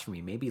across from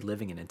me may be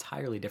living an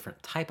entirely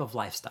different type of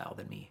lifestyle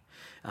than me,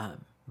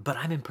 but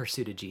I'm in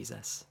pursuit of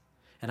Jesus.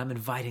 And I'm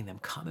inviting them,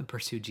 come and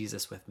pursue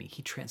Jesus with me.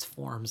 He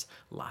transforms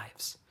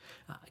lives.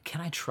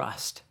 Can I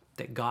trust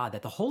that God,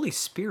 that the Holy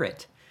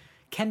Spirit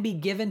can be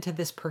given to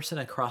this person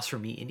across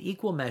from me in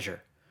equal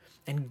measure,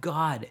 and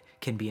God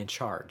can be in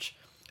charge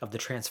of the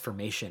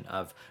transformation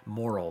of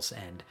morals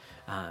and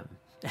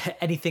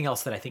anything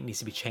else that I think needs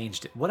to be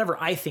changed, whatever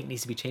I think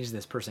needs to be changed in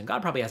this person?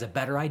 God probably has a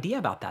better idea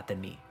about that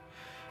than me.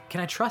 Can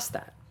I trust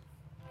that?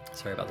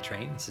 Sorry about the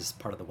train. This is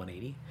part of the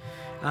 180.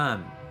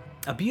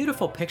 A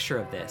beautiful picture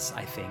of this,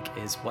 I think,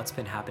 is what's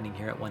been happening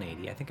here at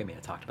 180. I think I may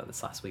have talked about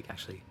this last week,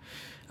 actually.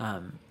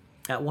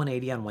 At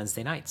 180 on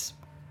Wednesday nights,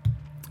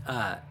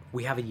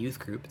 we have a youth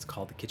group. It's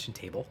called the Kitchen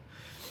Table.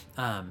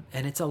 And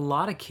it's a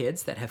lot of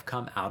kids that have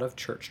come out of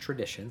church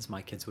traditions.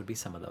 My kids would be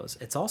some of those.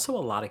 It's also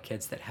a lot of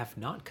kids that have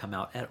not come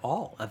out at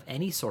all of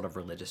any sort of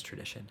religious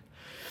tradition.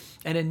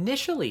 And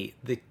initially,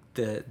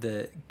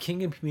 the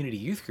Kingdom Community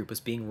Youth Group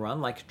was being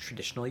run like a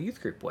traditional youth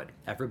group would.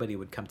 Everybody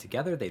would come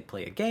together, they'd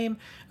play a game.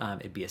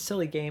 It'd be a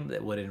silly game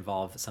that would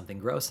involve something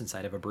gross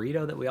inside of a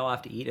burrito that we all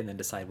have to eat and then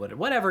decide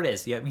whatever it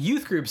is. You have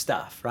youth group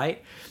stuff,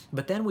 right?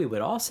 But then we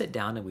would all sit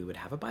down and we would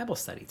have a Bible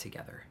study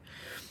together.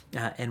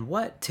 And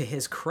what, to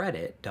his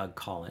credit, Doug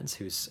Collins,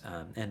 who's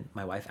and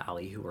my wife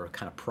Allie, who were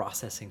kind of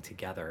processing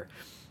together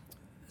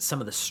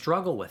some of the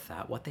struggle with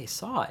that, what they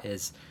saw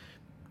is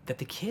that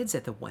the kids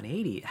at the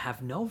 180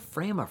 have no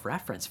frame of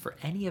reference for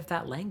any of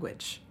that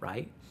language,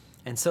 right?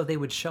 And so they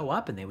would show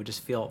up and they would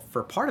just feel,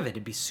 for part of it,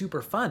 it'd be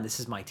super fun.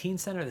 This is my teen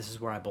center. This is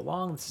where I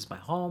belong. This is my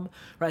home,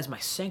 right? It's my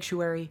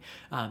sanctuary.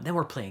 Then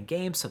we're playing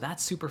games, so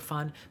that's super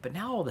fun. But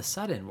now all of a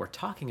sudden, we're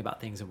talking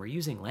about things and we're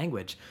using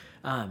language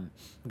that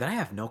I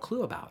have no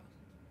clue about.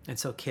 And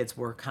so kids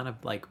were kind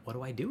of like, what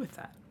do I do with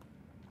that?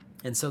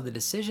 And so the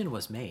decision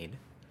was made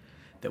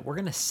that we're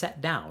going to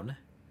set down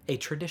a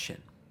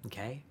tradition,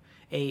 okay?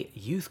 A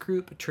youth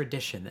group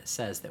tradition that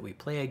says that we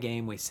play a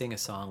game, we sing a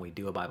song, we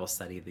do a Bible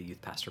study, the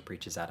youth pastor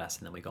preaches at us,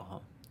 and then we go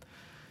home.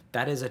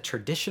 That is a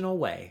traditional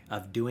way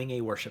of doing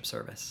a worship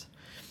service.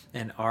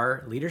 And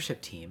our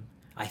leadership team,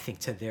 I think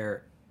to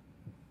their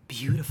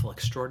beautiful,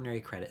 extraordinary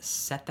credit,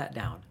 set that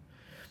down.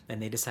 And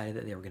they decided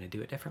that they were going to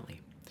do it differently.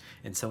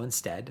 And so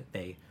instead,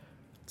 they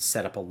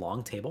set up a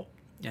long table,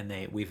 and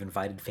we've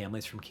invited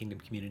families from Kingdom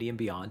Community and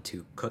beyond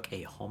to cook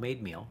a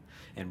homemade meal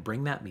and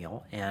bring that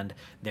meal, and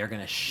they're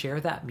going to share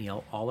that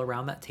meal all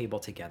around that table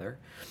together.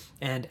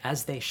 And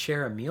as they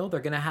share a meal, they're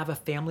going to have a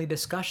family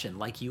discussion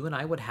like you and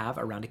I would have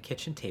around a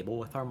kitchen table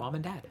with our mom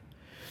and dad.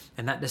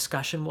 And that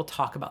discussion will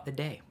talk about the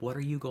day. What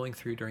are you going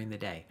through during the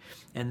day?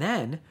 And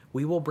then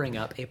we will bring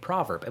up a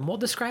proverb and we'll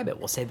describe it.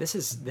 We'll say, this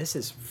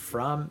is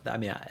from, I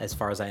mean, as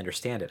far as I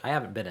understand it, I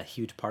haven't been a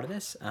huge part of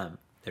this.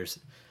 There's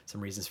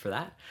some reasons for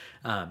that.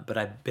 But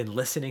I've been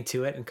listening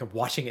to it and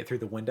watching it through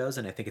the windows,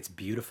 and I think it's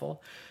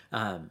beautiful.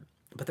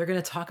 But they're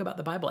going to talk about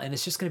the Bible, and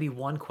it's just going to be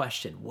one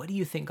question. What do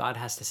you think God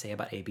has to say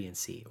about A, B, and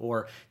C?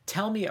 Or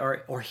tell me,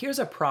 or here's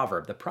a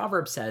proverb. The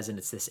proverb says, and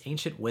it's this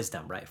ancient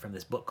wisdom, right, from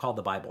this book called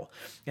the Bible.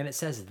 And it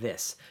says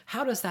this.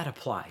 How does that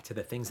apply to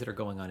the things that are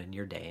going on in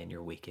your day, in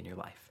your week, in your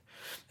life?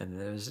 And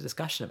there's a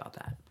discussion about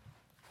that.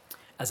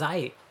 As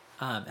I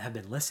have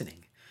been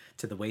listening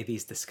to the way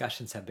these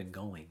discussions have been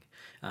going,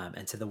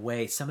 and to the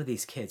way some of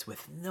these kids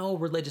with no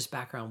religious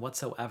background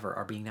whatsoever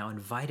are being now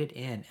invited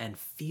in and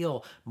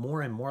feel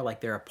more and more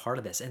like they're a part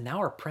of this, and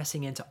now are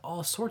pressing into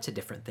all sorts of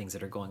different things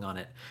that are going on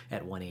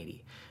at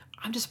 180.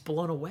 I'm just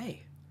blown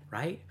away,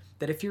 right?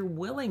 That if you're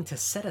willing to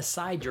set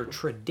aside your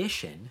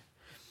tradition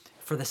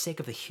for the sake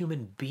of the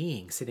human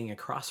being sitting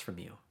across from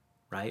you,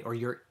 right? Or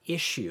your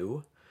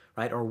issue,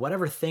 right? Or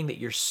whatever thing that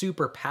you're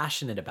super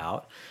passionate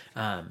about,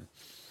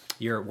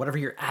 whatever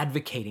you're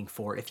advocating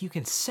for, if you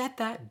can set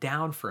that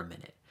down for a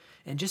minute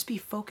and just be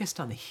focused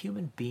on the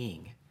human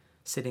being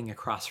sitting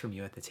across from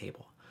you at the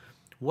table.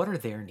 What are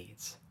their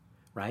needs,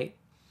 right?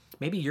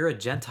 Maybe you're a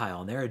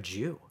Gentile and they're a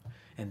Jew,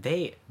 and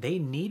they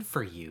need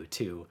for you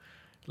to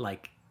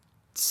like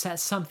set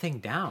something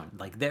down.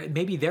 Like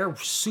maybe they're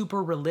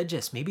super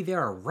religious, maybe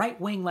they're a right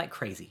wing like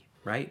crazy,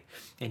 right?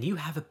 And you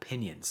have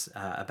opinions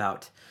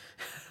about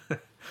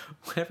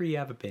whatever you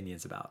have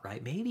opinions about,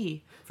 right?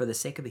 Maybe for the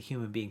sake of the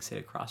human being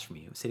sitting across from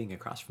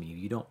you,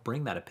 you don't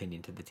bring that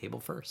opinion to the table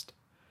first.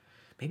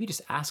 Maybe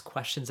just ask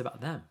questions about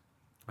them,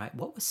 right?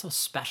 What was so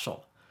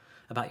special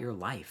about your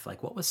life?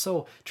 Like, what was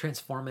so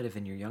transformative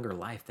in your younger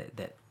life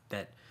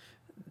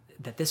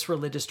that this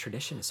religious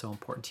tradition is so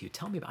important to you?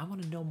 Tell me, I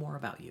want to know more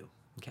about you.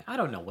 Okay, I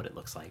don't know what it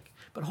looks like,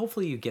 but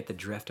hopefully you get the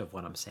drift of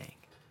what I'm saying,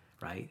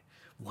 right?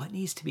 What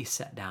needs to be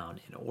set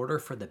down in order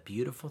for the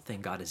beautiful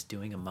thing God is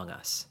doing among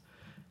us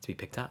to be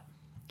picked up?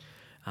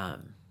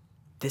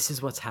 This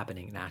is what's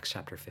happening in Acts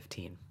chapter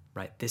 15,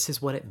 right? This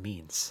is what it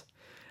means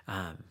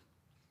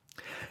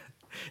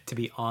to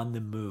be on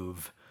the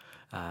move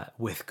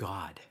with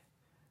God,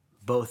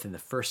 both in the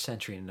first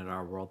century and in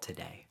our world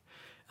today.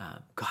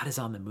 God is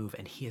on the move,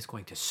 and he is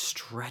going to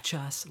stretch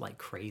us like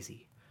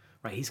crazy,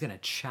 right? He's going to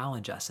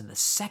challenge us. And the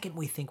second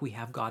we think we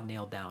have God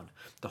nailed down,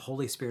 the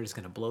Holy Spirit is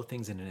going to blow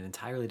things in an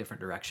entirely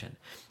different direction.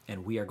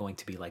 And we are going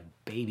to be like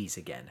babies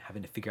again,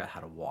 having to figure out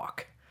how to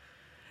walk.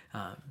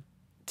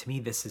 To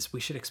me, we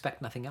should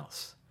expect nothing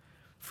else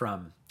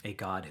from a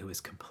God who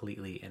is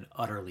completely and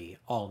utterly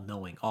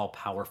all-knowing,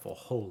 all-powerful,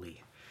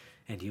 holy,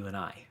 and you and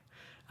I,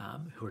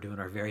 who are doing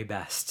our very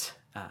best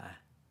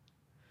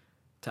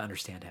to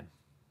understand him.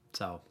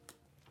 So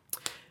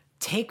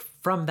take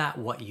from that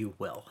what you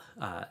will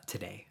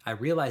today. I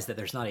realize that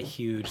there's not a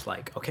huge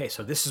okay,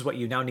 so this is what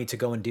you now need to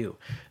go and do.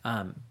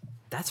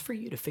 That's for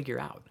you to figure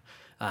out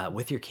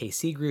with your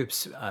KC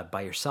groups,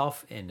 by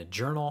yourself in a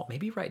journal.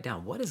 Maybe write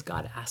down, what is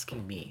God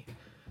asking me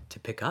to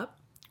pick up?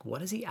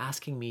 What is he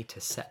asking me to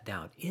set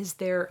down? Is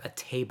there a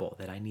table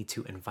that I need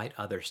to invite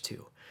others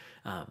to?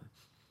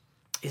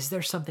 Is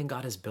there something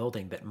God is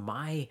building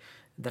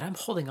that I'm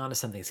holding on to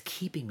something that's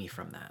keeping me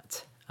from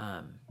that?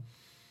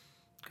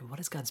 What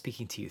is God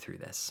speaking to you through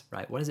this,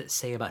 right? What does it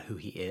say about who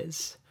he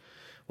is?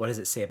 What does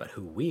it say about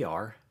who we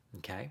are?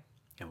 Okay.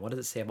 And what does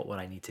it say about what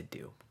I need to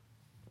do?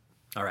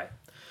 All right.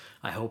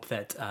 I hope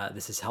that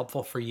this is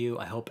helpful for you.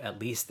 I hope at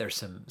least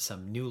there's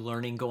some new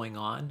learning going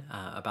on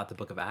about the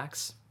book of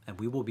Acts. And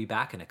we will be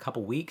back in a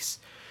couple weeks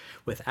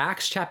with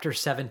Acts chapter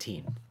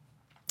 17.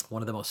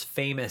 One of the most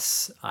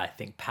famous, I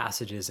think,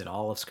 passages in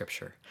all of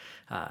Scripture,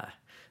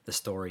 the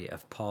story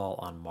of Paul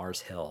on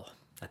Mars Hill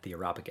at the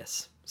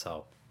Areopagus.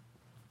 So,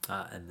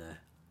 and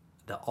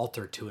the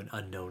altar to an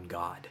unknown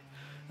God.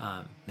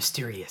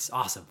 Mysterious,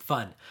 awesome,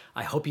 fun.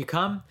 I hope you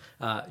come.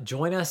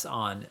 Join us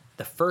on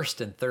the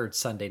first and third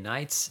Sunday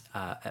nights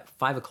at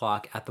 5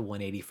 o'clock at the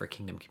 180 for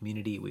Kingdom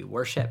Community. We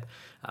worship,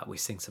 we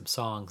sing some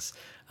songs,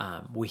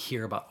 we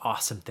hear about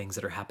awesome things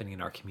that are happening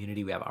in our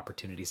community. We have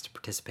opportunities to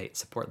participate and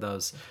support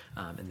those,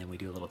 and then we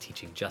do a little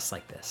teaching just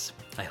like this.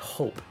 I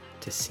hope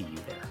to see you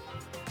there.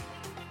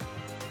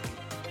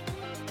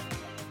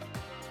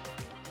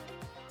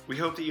 We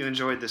hope that you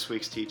enjoyed this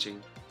week's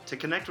teaching. To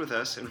connect with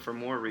us and for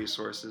more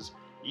resources,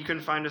 you can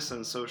find us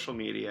on social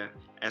media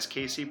as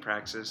KC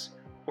Praxis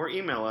or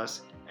email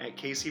us at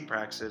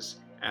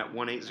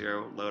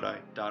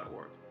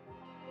kcpraxis@180lodi.org.